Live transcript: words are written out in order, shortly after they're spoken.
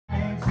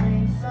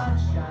sun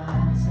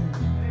shines.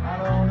 I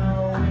don't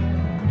know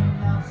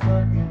when I'm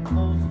stuck in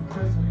Folsom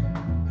Prison,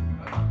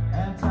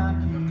 and time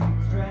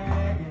keeps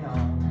dragging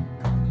on.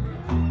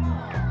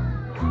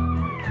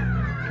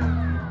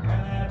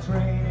 And that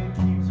train, it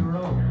keeps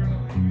rolling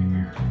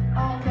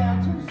on down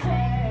to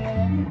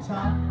San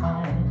Antonio.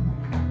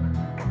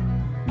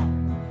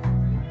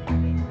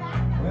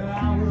 When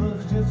I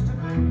was just a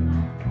baby,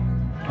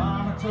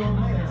 Mama told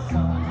me,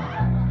 son,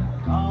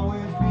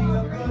 always be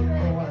a good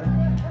boy.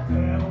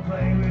 Never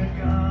play with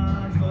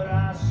guns, but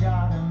I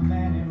shot a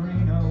man in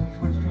Reno,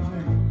 switched his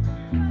name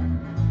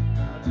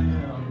until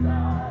he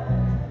died.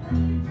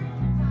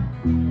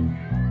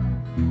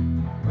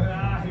 When I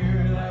hear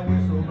that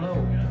whistle blow,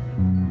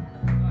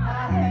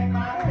 I hang my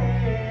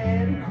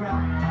head and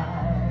cry.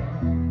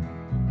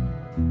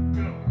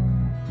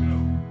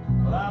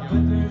 Well, I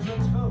bet there's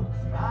rich folks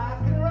I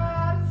can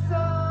write a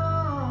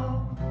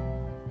song.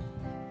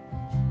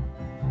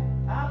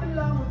 I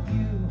belong with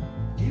you,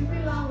 you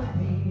belong with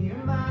me,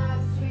 you're my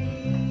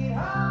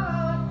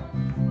sweetheart.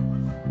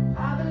 I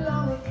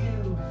belong with you,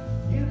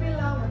 you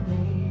belong with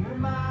me, you're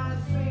my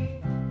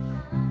sweet.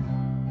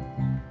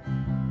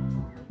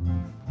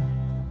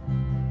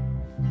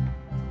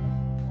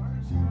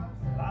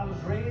 I was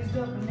raised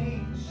up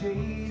beneath the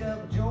shade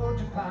of a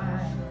Georgia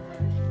pine.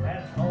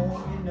 That's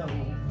home, you know,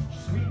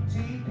 sweet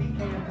tea,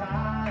 pecan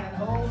pie, and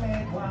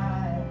homemade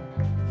wine,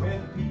 where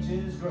the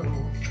peaches grow.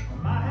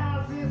 My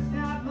house is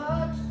not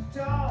much to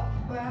talk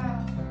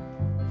about,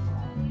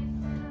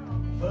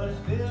 but it's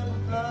filled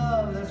with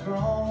love that's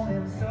grown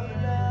in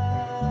southern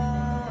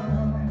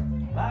love,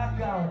 like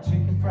our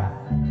chicken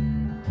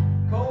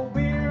fried, cold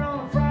beer on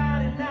a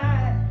Friday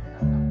night,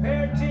 a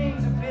pair of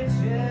jeans that fits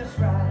just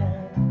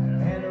right,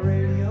 and a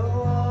radio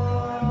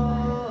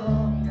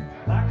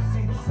like I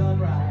see the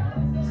sunrise,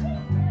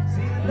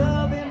 see the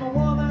love in my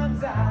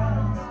woman's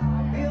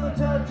eyes, feel the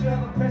touch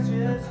of a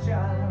precious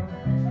child,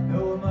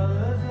 know a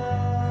mother's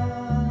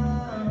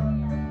love,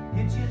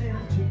 get your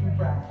little chicken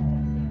fried,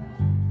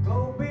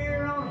 cold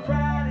beer on a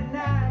Friday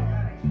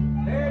night,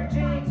 pair of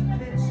jeans and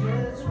fits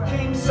just right.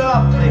 Came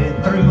softly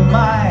through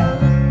my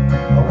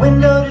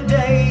window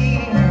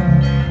today,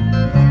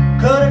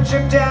 could have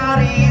tripped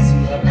out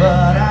easy,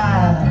 but I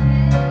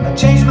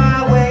changed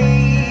my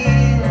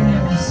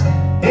ways.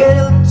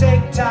 It'll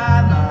take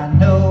time, I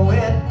know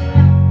it,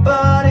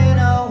 but in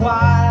a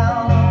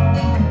while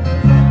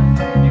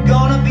you're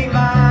gonna be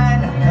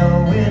mine, I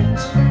know it.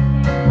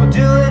 We'll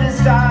do it in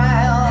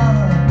style,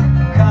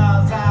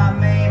 'cause I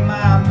made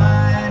my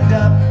mind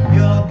up.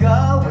 You're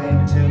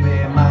going to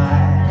be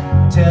mine.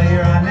 I'll tell you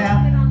right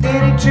now,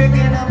 any trick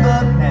in the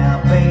book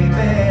now, baby,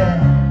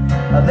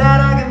 that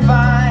I can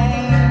find.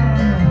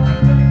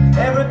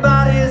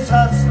 Everybody's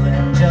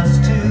hustling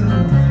just to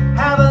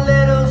have a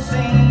little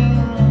scene.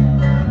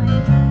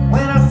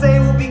 When I say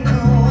we'll be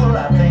cool,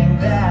 I think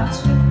that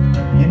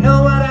you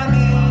know what I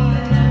mean.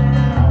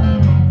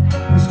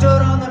 We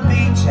stood on the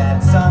beach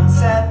at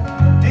sunset,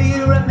 do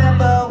you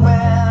remember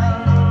when?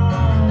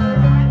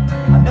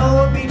 I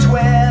know a beach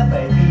where,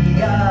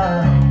 baby,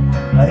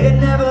 it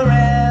never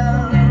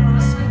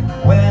ends.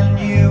 When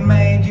you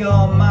made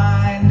your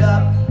mind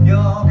up,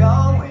 you're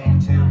going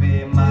to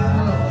be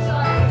mine.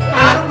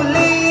 I don't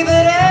believe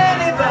that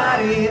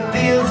anybody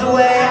feels the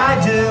way I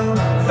do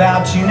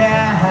about you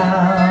now.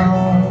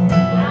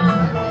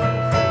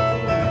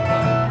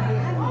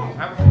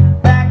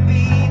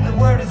 Backbeat, the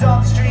word is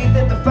on the street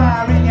that the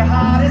fire in your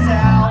heart is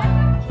out.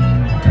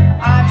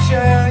 I'm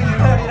sure you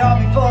heard it all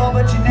before,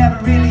 but you never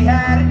really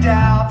had a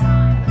doubt.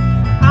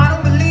 I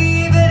don't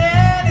believe that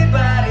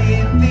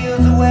anybody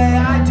feels the way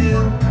I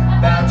do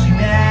about you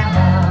now.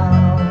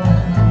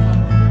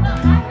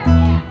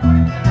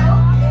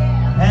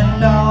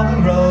 And all the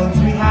roads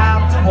we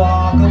have to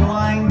walk are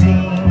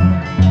winding,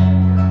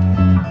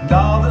 and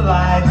all the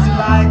lights that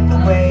light the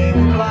way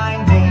we're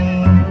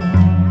blinding.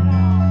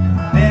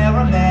 There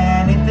are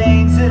many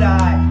things that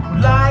I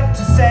would like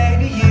to say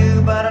to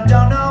you, but I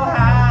don't know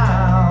how.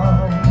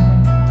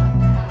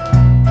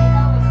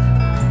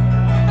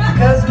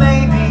 'Cause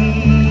maybe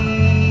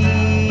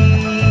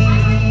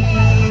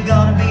you're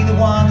gonna be the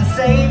one that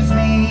saves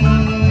me.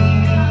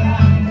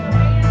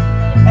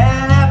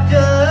 And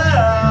after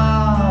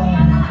all,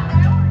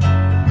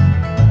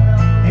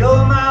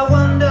 you're my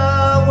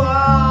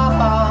wonderwall.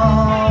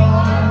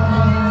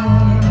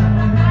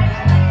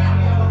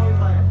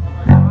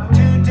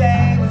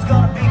 Today was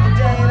gonna be the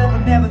day that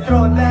would never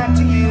throw it back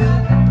to you.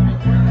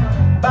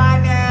 By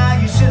now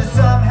you should have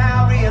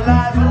somehow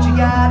realized what you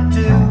gotta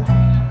do.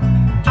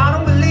 I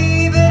don't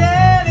believe that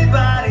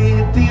anybody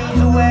feels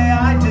the way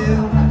I do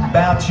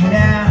about you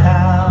now.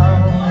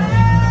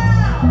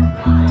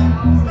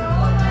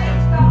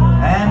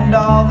 And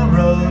all the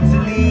roads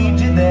that lead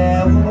you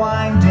there were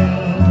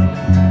winding,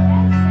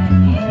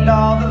 and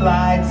all the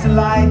lights that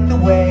light the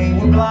way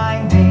were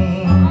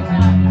blinding.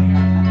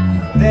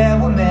 There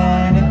were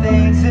many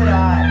things that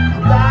I'd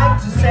like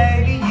to say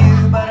to you,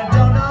 but I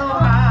don't know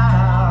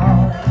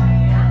how.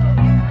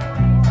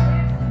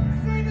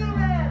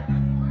 Cigarette,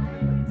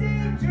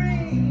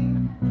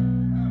 daydream,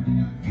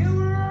 you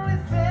were only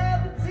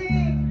 17.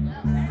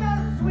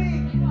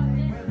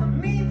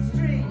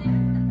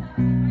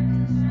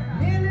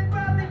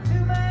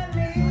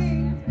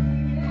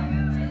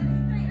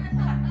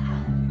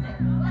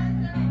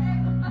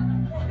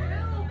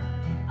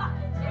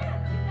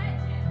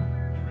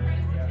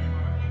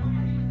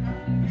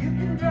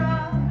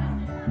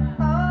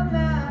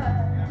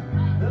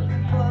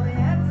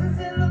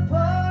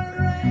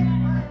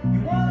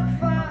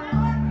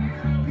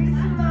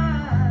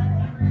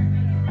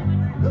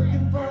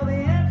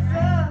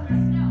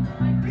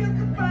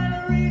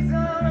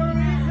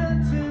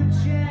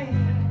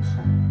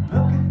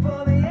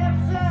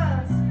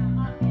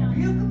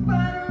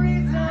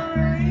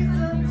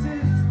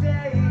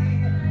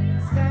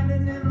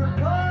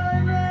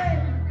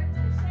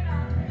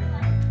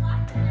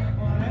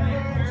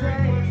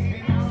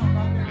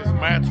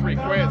 Matt's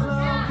request.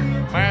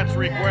 Matt's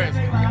request.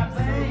 Matt's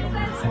request.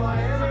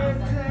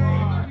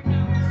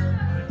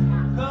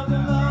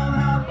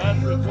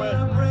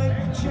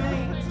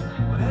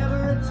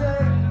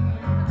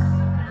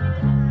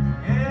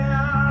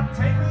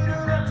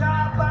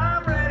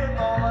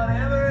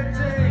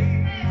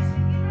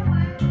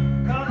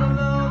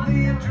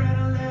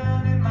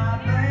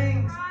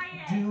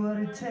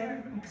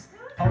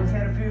 Always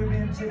had a fear of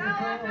being typical,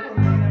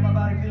 looking at my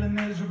body feeling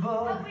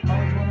miserable.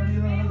 Always wanna be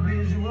a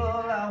visual,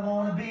 I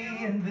wanna be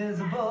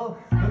invisible.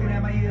 Looking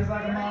at my ears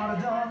like a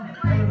martyrdom,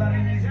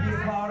 everybody needs to be a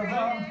part of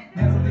them.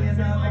 Never be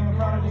enough, I'm a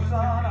prodigal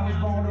son, I was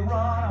born to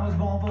run, I was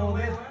born for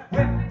this.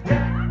 Whip,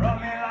 whip, run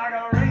me like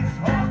a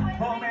racehorse,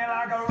 pull me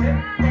like a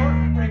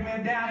ripcord, break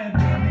me down and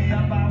fill me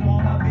up, I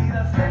wanna be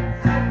the slip,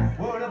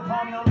 word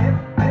upon your lip,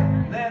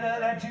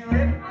 let you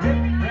rip, break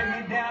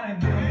me down and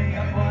fill me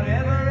up,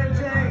 whatever it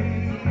takes.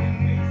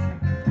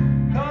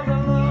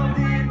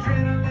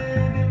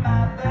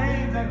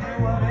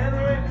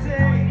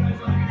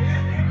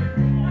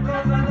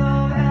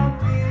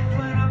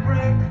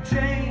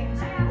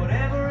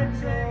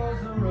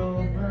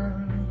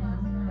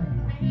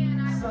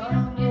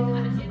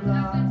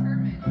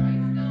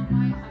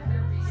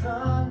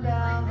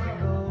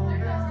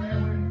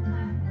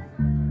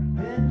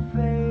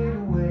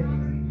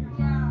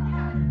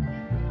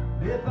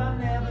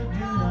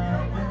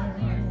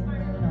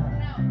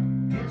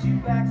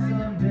 Back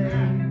someday,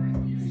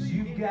 'cause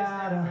you've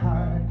got a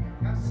heart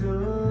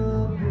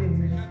so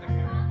big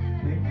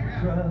it could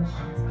crush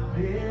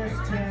this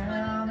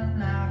town,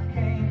 and I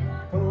can't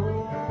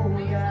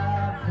hold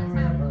out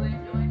forever,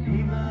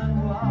 even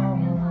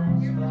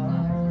walls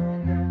fall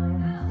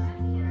down.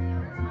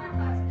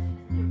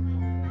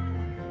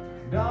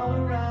 And all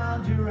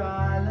around your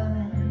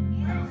island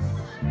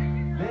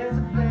there's a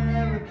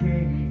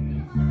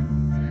barricade,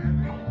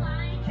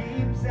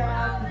 keeps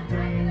out the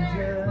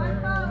danger,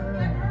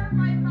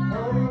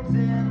 holds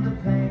in the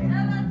pain.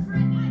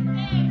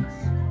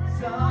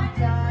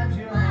 Sometimes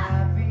you're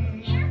happy,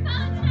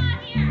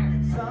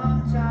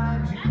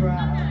 sometimes you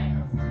cry.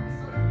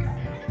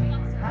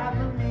 Half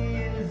of me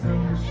is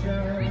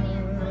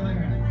ocean,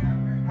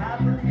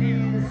 half of me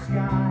is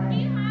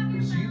sky.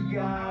 'Cause you've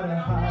got a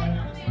heart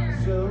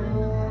so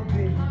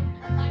big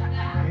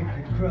it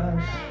could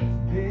crush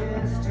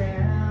this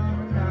town.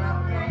 I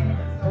can't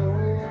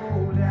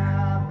hold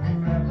out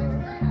forever,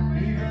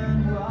 even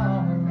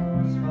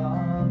walls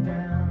fall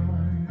down.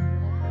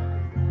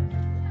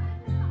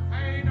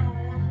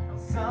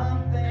 Some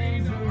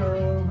things are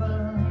over,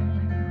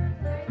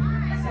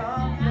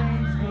 some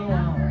things go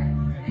on.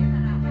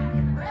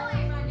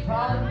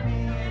 Part of me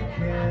you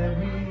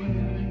carry,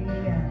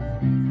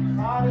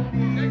 part of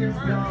me is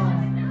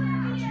gone.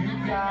 But you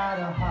got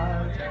a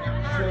heart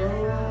so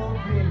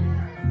big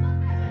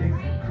it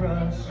could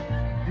crush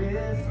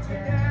this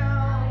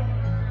town.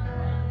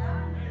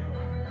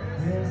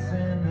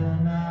 Pissing the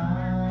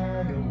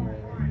night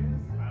away,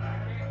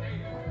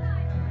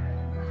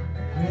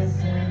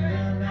 pissing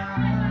the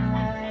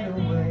night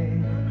away.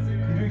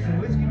 He drinks a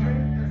whiskey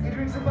drink, he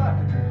drinks a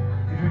vodka drink,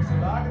 he drinks a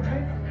lager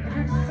drink, he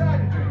drinks a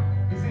cider drink.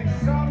 He sings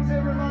songs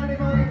that remind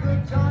him of the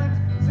good times,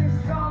 sings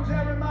songs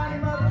that remind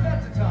him of the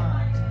better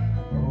times.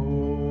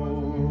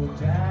 Oh,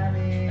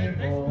 Danny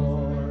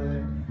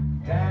boy,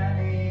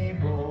 Danny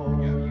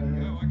boy,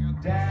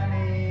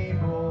 Danny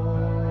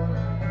boy.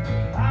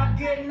 I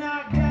get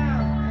knocked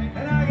down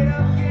and I get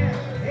up again,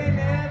 ain't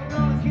never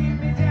gonna keep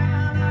me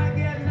down. I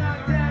get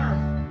knocked down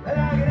and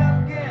I get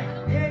up again,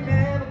 ain't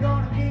never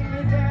gonna keep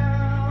me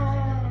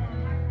down.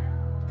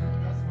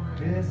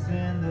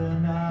 Pissing the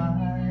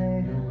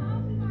night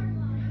away,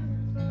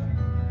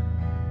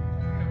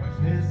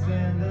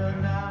 pissing the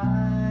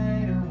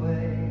night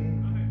away.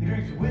 He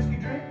drinks a whiskey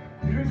drink,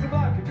 he drinks a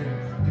vodka drink,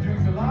 he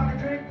drinks a lager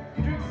drink,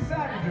 he drinks a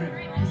cider drink.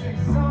 He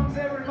sings songs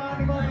that remind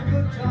him of the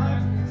good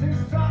times, sings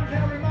songs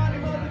that remind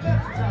him of the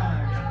better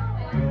times.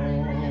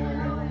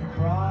 Don't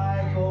cry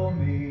for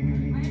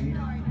me,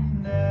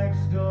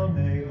 next door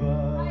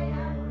neighbor.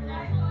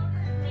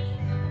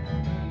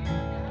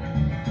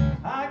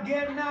 I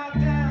get knocked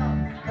down,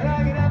 but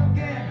I get up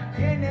again.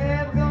 You ain't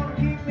never gonna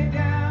keep me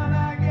down.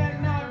 I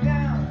get knocked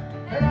down,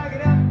 but I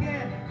get up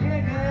again. You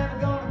ain't never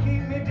gonna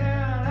keep me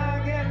down. I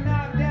get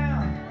knocked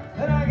down,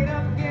 but I get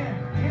up again.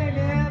 You ain't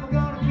never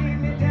gonna keep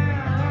me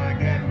down. I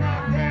get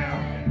knocked down,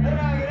 but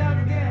I get up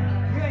again.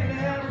 You ain't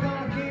never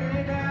gonna keep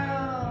me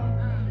down.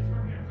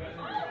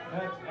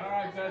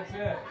 Alright, that's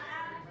it.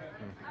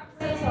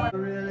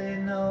 Really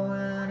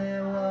knowing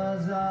it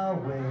was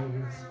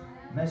always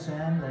mesh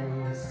and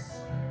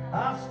lace.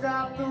 I'll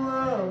stop the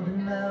world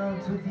and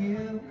melt with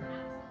you.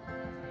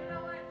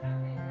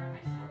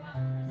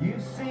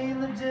 You've seen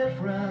the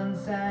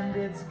difference and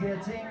it's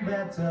getting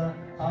better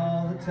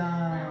all the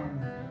time.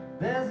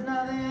 There's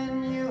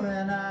nothing you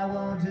and I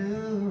won't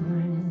do.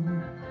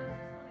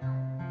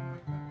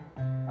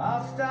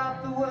 I'll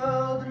stop the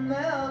world and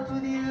melt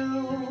with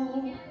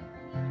you.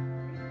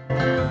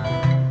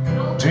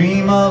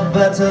 Dream of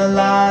better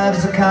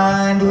lives, the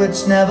kind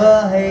which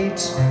never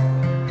hate.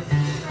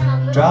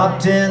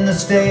 dropped in the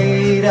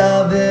state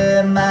of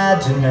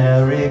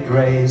imaginary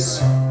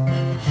grace.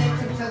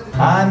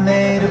 I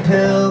made a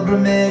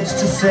pilgrimage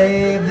to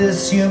save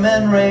this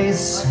human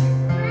race.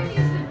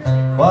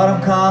 What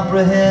I'm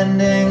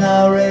comprehending,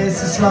 a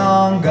race that's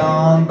long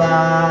gone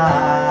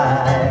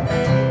by.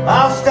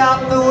 I'll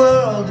stop the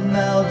world and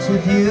melt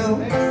with you.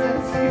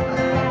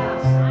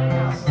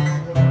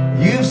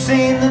 You've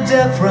seen the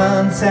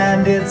difference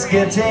and it's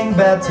getting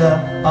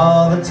better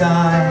all the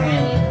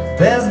time.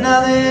 There's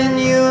nothing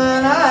you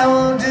and I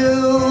will do.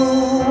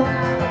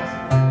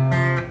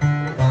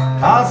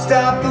 I'll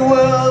stop the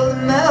world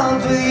and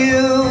melt with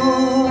you.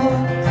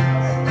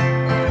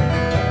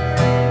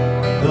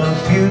 The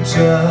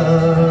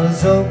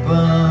future's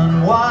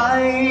open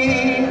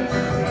wide.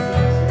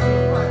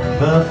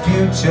 The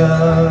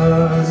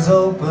future's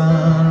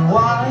open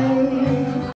wide.